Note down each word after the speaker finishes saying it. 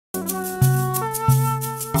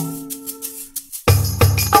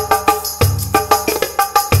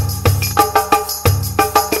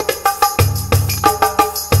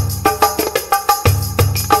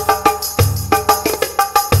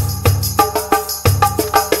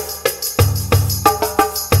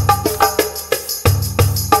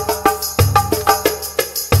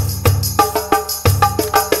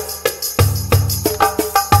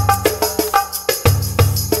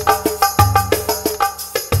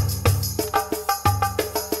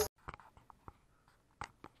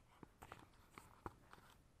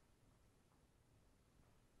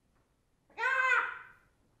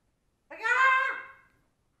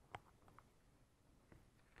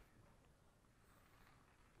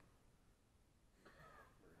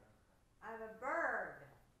I'm a bird.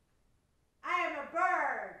 I am a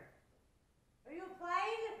bird. Are you a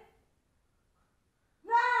plane?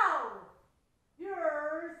 No!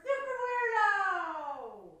 You're super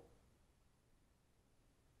weirdo!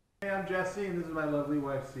 Hey, I'm Jesse, and this is my lovely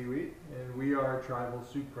wife Seaweed, and we are Tribal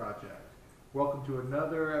Soup Project. Welcome to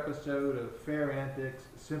another episode of Fare Antics,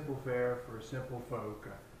 Simple Fare for Simple Folk,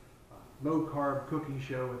 a low-carb cooking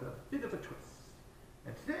show with a bit of a twist.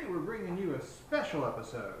 And today we're bringing you a special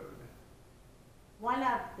episode. One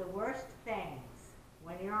of the worst things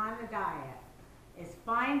when you're on a diet is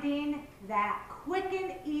finding that quick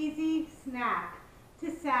and easy snack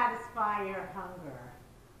to satisfy your hunger.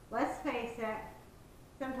 Let's face it,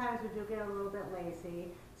 sometimes we do get a little bit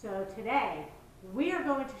lazy. So today we are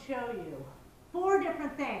going to show you 4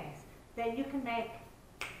 different things that you can make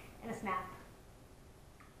in a snack.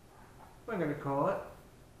 I'm going to call it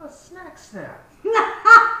a snack snack.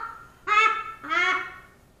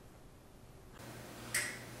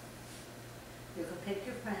 You can pick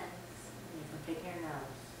your friends, and you can pick your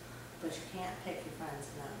nose, but you can't pick your friend's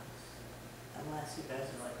nose, unless you guys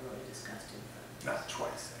are like really disgusting friends. Not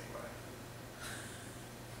twice, anyway.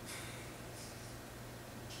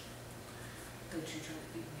 Don't you try to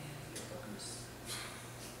beat me out of your boogers.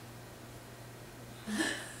 You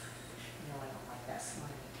know I don't like that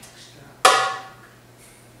slimy texture.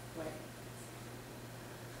 Wait.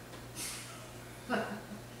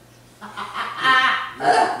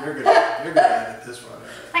 You're gonna edit this one.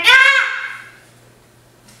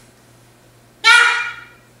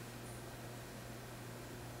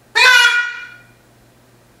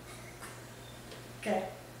 Okay.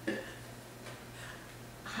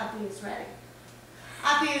 Happy is ready.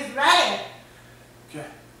 Happy is ready. Okay.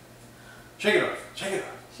 Shake it off. Shake it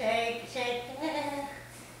off. Shake, shake. Okay.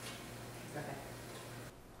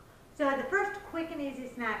 So the first quick and easy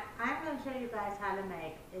snack I'm going to show you guys how to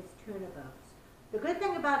make is tuna boats. The good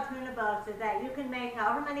thing about tuna boats is that you can make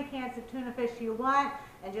however many cans of tuna fish you want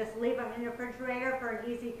and just leave them in your refrigerator for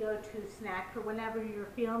an easy go-to snack for whenever you're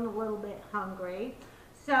feeling a little bit hungry.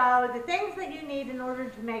 So the things that you need in order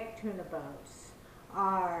to make tuna boats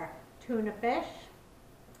are tuna fish,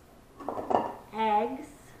 eggs,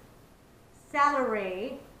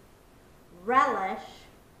 celery, relish,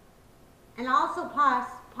 and also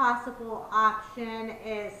possible option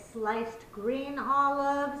is sliced green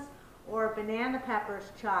olives or banana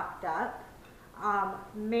peppers chopped up,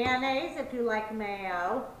 mayonnaise if you like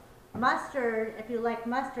mayo, mustard if you like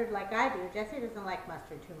mustard like I do. Jesse doesn't like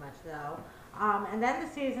mustard too much though. And then the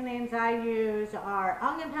seasonings I use are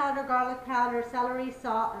onion powder, garlic powder, celery,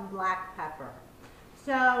 salt, and black pepper.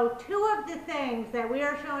 So 2 of the things that we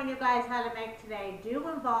are showing you guys how to make today do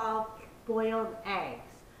involve boiled eggs.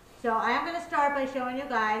 So I am going to start by showing you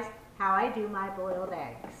guys how I do my boiled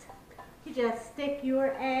eggs. You just stick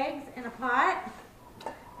your eggs in a pot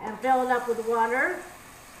and fill it up with water.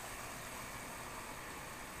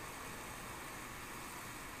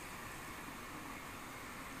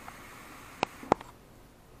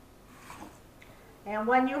 And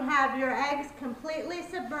when you have your eggs completely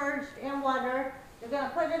submerged in water, you're going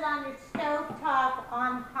to put it on your stove top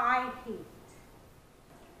on high heat.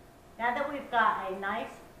 Now that we've got a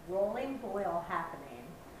nice rolling boil happening,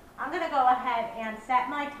 I'm going to go ahead and set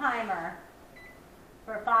my timer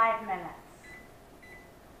for 5 minutes.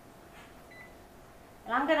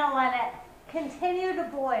 And I'm going to let it continue to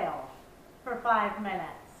boil for 5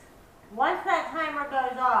 minutes. Once that timer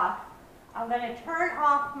goes off, I'm going to turn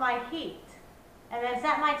off my heat and then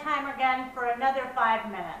set my timer again for another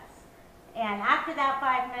 5 minutes. And after that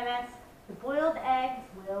 5 minutes, the boiled eggs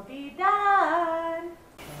will be done.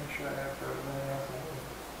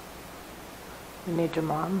 You need your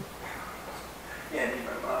mom. Yeah, I need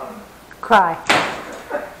my mom. Cry.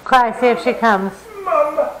 Cry, see if she comes.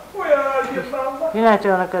 Mom, where are you, Mom? You're not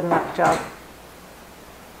doing a good enough job.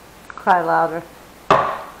 Cry louder.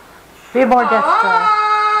 Be more desperate.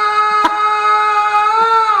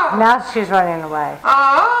 Now she's running away.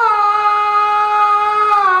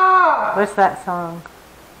 What's that song?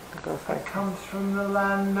 It goes like it comes from the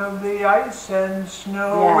land of the ice and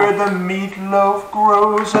snow, yeah, where the meatloaf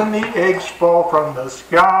grows and the eggs fall from the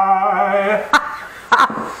sky.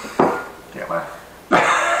 Can't laugh.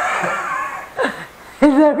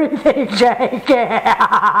 Is everything shaking?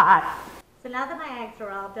 So now that my eggs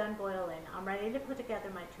are all done boiling, I'm ready to put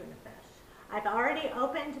together my tuna fish. I've already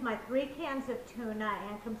opened my 3 cans of tuna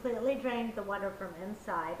and completely drained the water from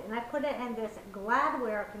inside, and I put it in this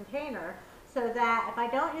Gladware container so that if I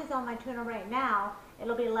don't use all my tuna right now,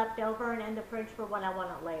 it'll be left over and in the fridge for when I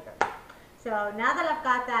want it later. So now that I've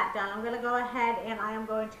got that done, I'm going to go ahead and I am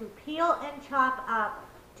going to peel and chop up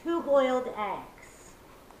 2 boiled eggs.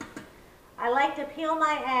 I like to peel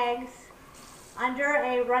my eggs under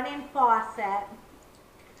a running faucet,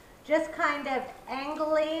 just kind of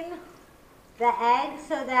angling the egg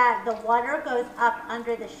so that the water goes up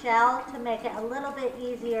under the shell to make it a little bit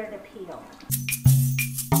easier to peel.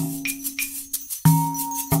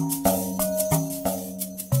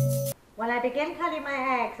 When I begin cutting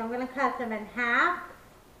my eggs, I'm going to cut them in half,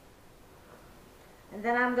 and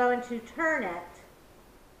then I'm going to turn it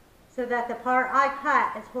so that the part I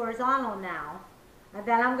cut is horizontal now, and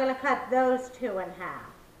then I'm going to cut those two in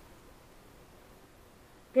half,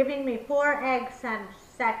 giving me 4 egg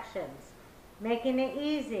sections, making it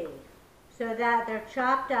easy so that they're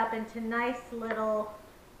chopped up into nice little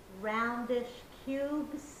roundish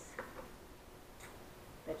cubes.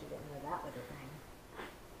 Bet you didn't know that was a thing.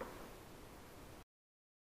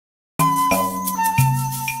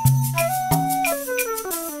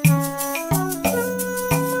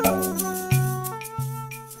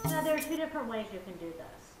 Ways you can do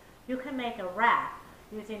this. You can make a wrap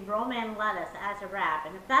using romaine lettuce as a wrap,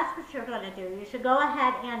 and if that's what you're going to do, you should go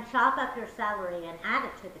ahead and chop up your celery and add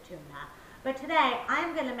it to the tuna. But today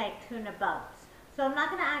I'm going to make tuna boats, so I'm not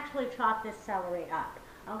going to actually chop this celery up.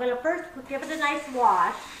 I'm going to first give it a nice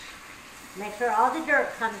wash, make sure all the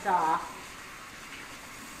dirt comes off.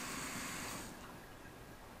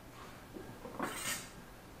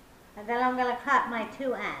 And then I'm going to cut my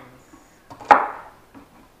 2 ends.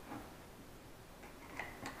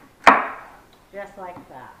 Just like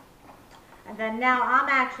that. And then now I'm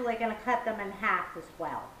actually going to cut them in half as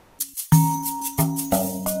well.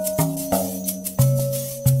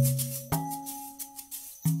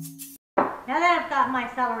 Now that I've got my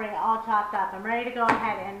celery all chopped up, I'm ready to go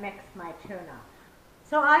ahead and mix my tuna.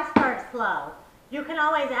 So I start slow. You can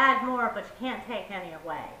always add more, but you can't take any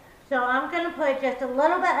away. So I'm going to put just a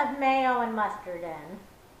little bit of mayo and mustard in.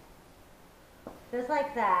 Just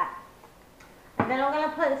like that. And then I'm going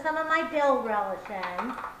to put some of my dill relish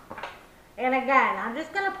in. And again, I'm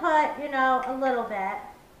just going to put, a little bit.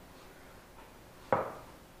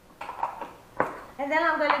 And then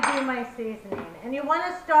I'm going to do my seasoning. And you want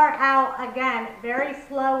to start out, again, very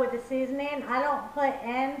slow with the seasoning. I don't put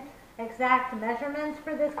in exact measurements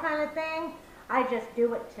for this kind of thing. I just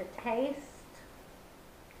do it to taste.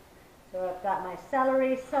 So I've got my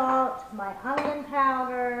celery salt, my onion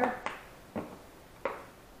powder,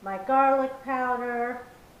 my garlic powder,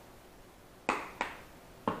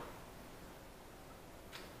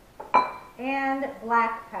 and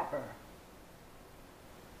black pepper.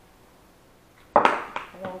 I'm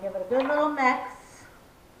going to give it a good little mix.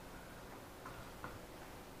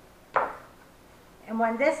 And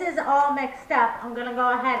when this is all mixed up, I'm going to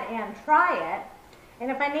go ahead and try it. And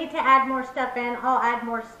if I need to add more stuff in, I'll add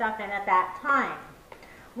more stuff in at that time.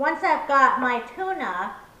 Once I've got my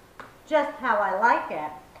tuna just how I like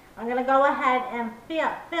it, I'm going to go ahead and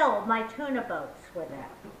fill my tuna boats with it.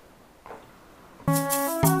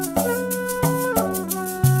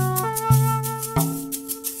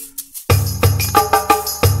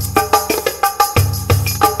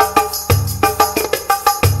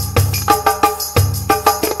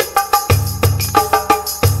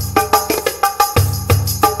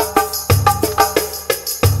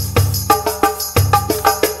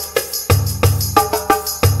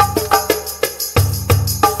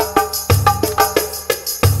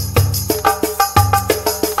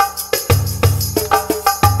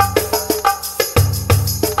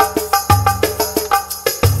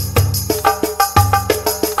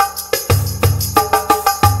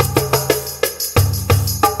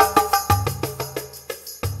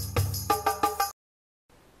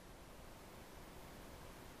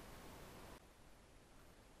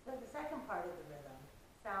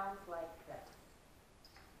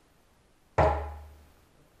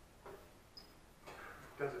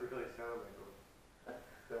 Doesn't really sound like it.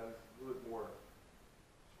 Sounds a little more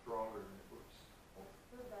stronger than it looks.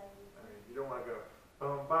 I mean, you don't want to go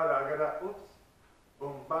boom ba da ga da oops,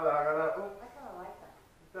 boom ba da ga da oops. I kind of like that.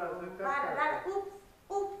 It does. Boom It ba does. da da oops,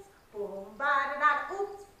 oops, boom ba da da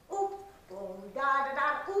oops, oops, boom da da da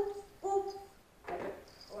oops, oops.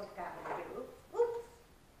 What's got me to do? Oops,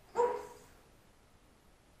 oops,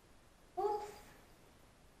 oops, oops,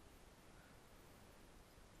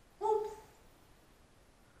 oops.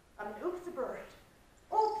 I'm an oops bird.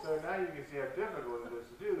 Oops. So now you can see how difficult it is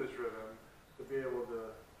to do this rhythm, to be able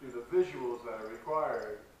to do the visuals that are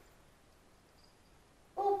required.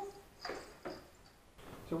 Oops.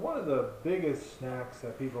 So one of the biggest snacks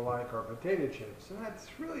that people like are potato chips, and that's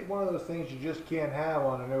really one of those things you just can't have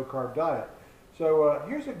on a no-carb diet. So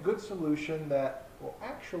here's a good solution that will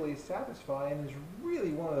actually satisfy and is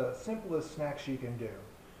really one of the simplest snacks you can do.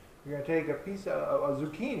 You're going to take a piece of a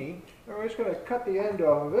zucchini, and we're just going to cut the end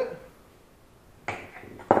off of it.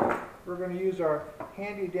 We're going to use our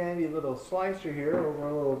handy dandy little slicer here over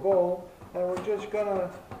a little bowl, and we're just going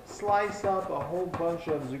to slice up a whole bunch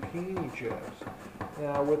of zucchini chips.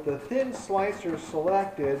 Now with the thin slicer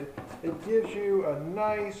selected, it gives you a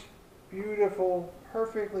nice, beautiful,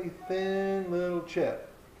 perfectly thin little chip.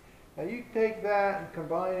 Now you take that and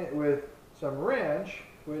combine it with some ranch,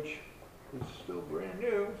 which is still brand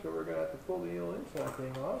new, so we're going to have to pull the little inside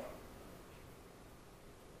thing off.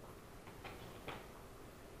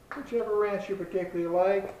 Whichever ranch you particularly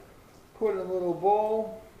like, put it in a little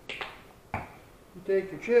bowl. You take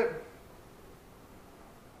your chip.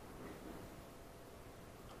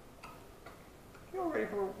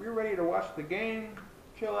 You're ready to watch the game,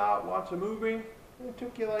 chill out, watch a movie. And it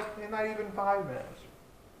took you like not even 5 minutes.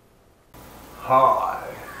 Hi,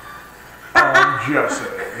 I'm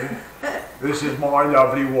Jesse. This is my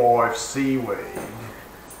lovely wife, Seaweed.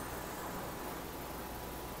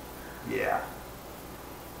 Yeah,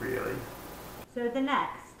 really. So the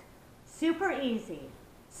next, super easy,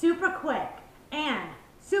 super quick, and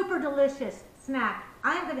super delicious snack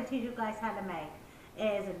I'm going to teach you guys how to make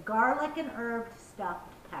is garlic and herb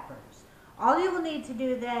stuffed peppers. All you will need to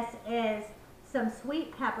do this is some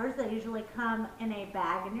sweet peppers that usually come in a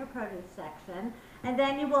bag in your produce section, and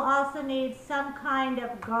then you will also need some kind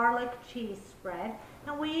of garlic cheese spread,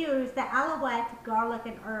 and we use the Alouette garlic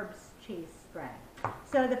and herbs cheese spread.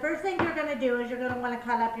 So the first thing you're going to do is you're going to want to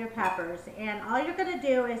cut up your peppers, and all you're going to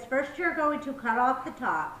do is first you're going to cut off the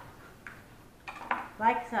top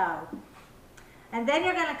like so, and then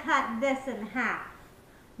you're going to cut this in half.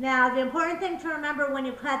 Now the important thing to remember when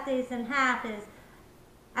you cut these in half is,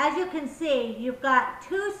 as you can see, you've got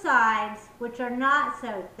two sides which are not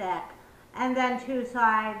so thick, and then two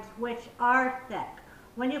sides which are thick.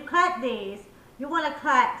 When you cut these, you want to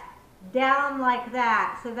cut down like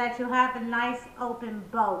that so that you have a nice open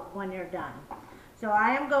boat when you're done. So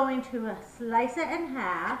I am going to slice it in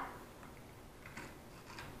half,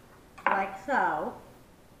 like so.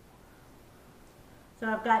 So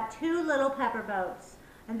I've got two little pepper boats,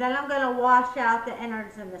 and then I'm going to wash out the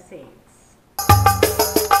innards and the seeds.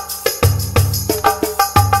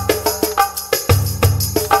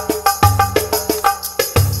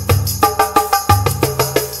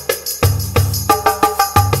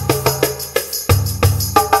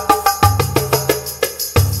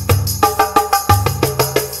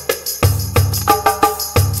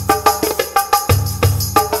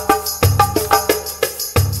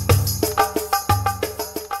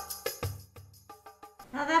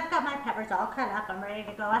 Now that I've got my peppers all cut up, I'm ready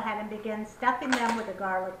to go ahead and begin stuffing them with the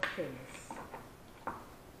garlic cheese.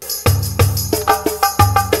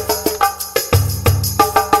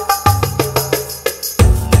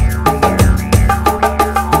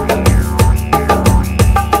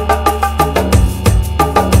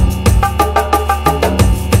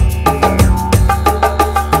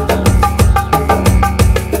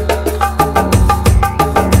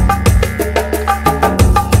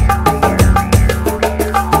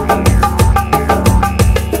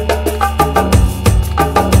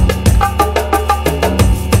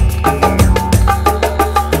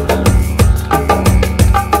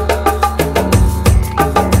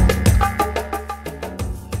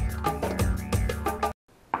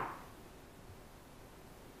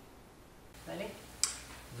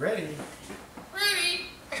 Ready? Ready?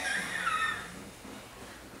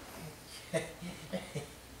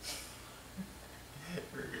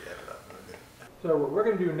 So what we're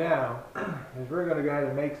going to do now is we're going to go ahead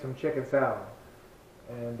and make some chicken salad.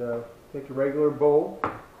 And take a regular bowl.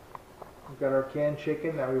 We've got our canned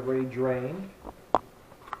chicken that we've already drained.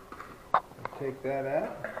 Take that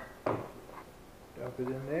out. Dump it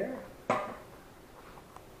in there. Put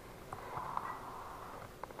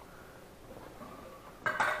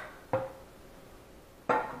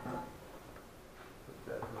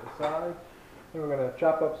that to the side. Then we're going to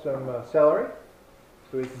chop up some celery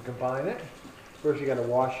so we can combine it. First you got to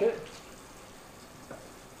wash it.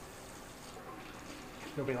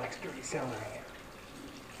 Nobody likes dirty celery.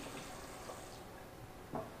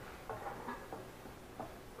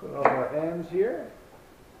 Put all our ends here.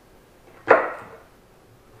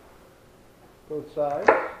 Both sides.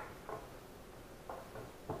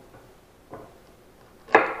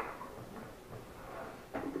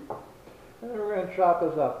 And then we're going to chop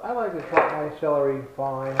this up. I like to chop my celery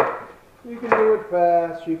fine. You can do it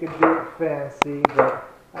fast, you can do it fancy, but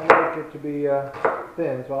I like it to be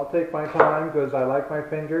thin. So I'll take my time because I like my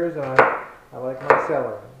fingers and I like my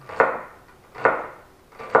celery.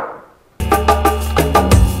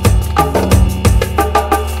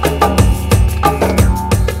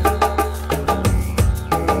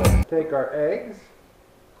 take our eggs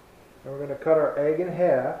and we're going to cut our egg in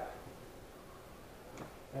half,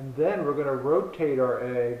 and then we're going to rotate our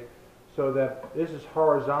egg so that this is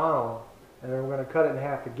horizontal, and then we're going to cut it in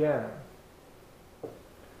half again.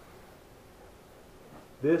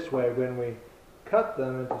 This way, when we cut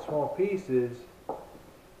them into small pieces,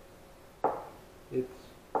 it's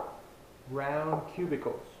round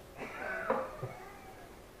cubicles.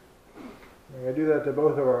 We're going to do that to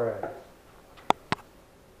both of our eggs.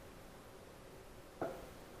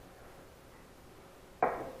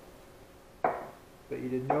 That you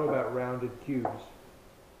didn't know about rounded cubes.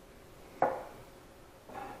 Then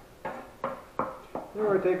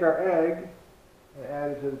we're going to take our egg and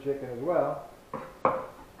add it to the chicken as well.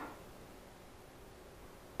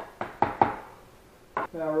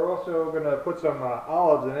 Now we're also going to put some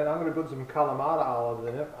olives in it. I'm going to put some Kalamata olives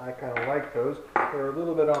in it. I kind of like those. They're a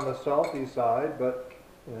little bit on the salty side, but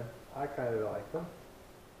you know, I kind of like them.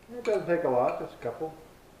 And it doesn't take a lot, just a couple,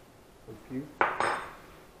 a few.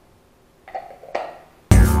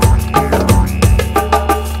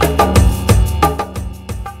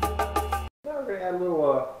 Now we're going to add a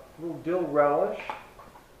little dill relish.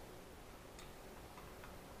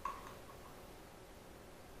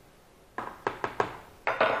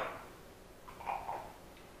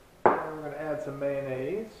 Some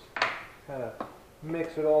mayonnaise, kind of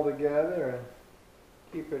mix it all together and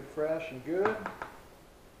keep it fresh and good.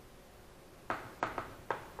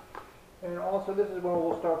 And also, this is when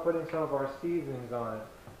we'll start putting some of our seasonings on it.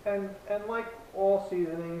 And like all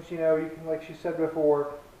seasonings, you know, you can, like she said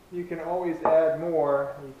before, you can always add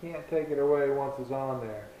more. You can't take it away once it's on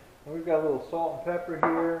there. And we've got a little salt and pepper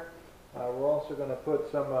here. We're also going to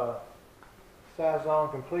put some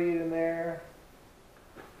Sazon Complete in there.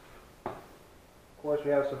 Of course,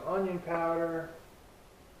 we have some onion powder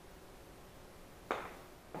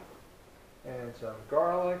and some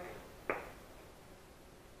garlic.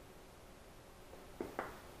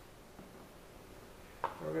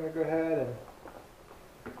 We're going to go ahead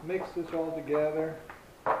and mix this all together.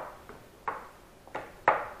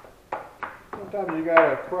 Sometimes you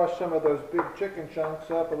got to crush some of those big chicken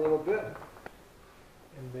chunks up a little bit.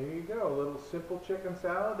 And there you go, a little simple chicken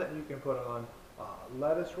salad that you can put on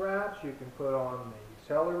lettuce wraps, you can put on the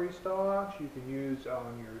celery stalks, you can use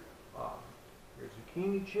on your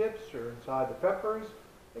zucchini chips or inside the peppers.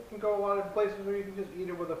 It can go a lot of places where you can just eat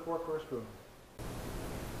it with a fork or a spoon.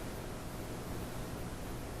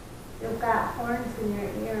 You've got horns in your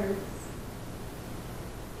ears.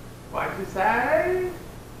 What'd you say?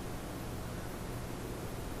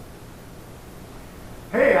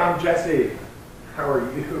 Hey, I'm Jesse. How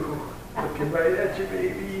are you? Looking right at you,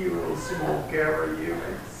 baby. You little small camera, you. I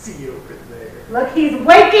see you over there. Look, he's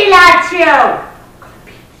winking at you!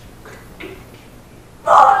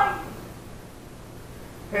 Bye!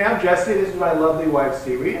 Hey, I'm Jesse. This is my lovely wife,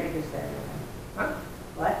 Seaweed. I just said it. Huh?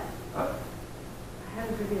 What? Huh? I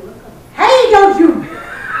haven't really looked at it. Hey, don't you!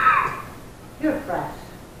 You're fresh.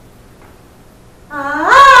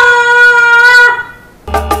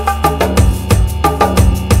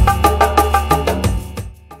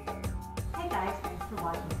 Hey guys, thanks for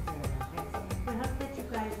watching Fare Antics. We hope that you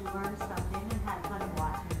guys learned something and had fun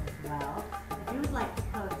watching as well. If you would like to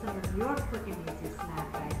code some of your quick and easy snack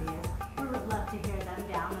ideas, we would love to hear them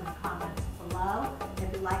down in the comments below.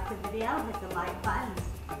 If you liked the video, hit the like button,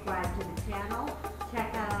 subscribe to the channel,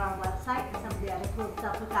 check out our website and some of the other cool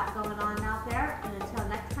stuff we got going on out there. And until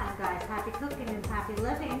next time guys, happy cooking and happy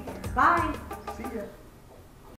living. Bye!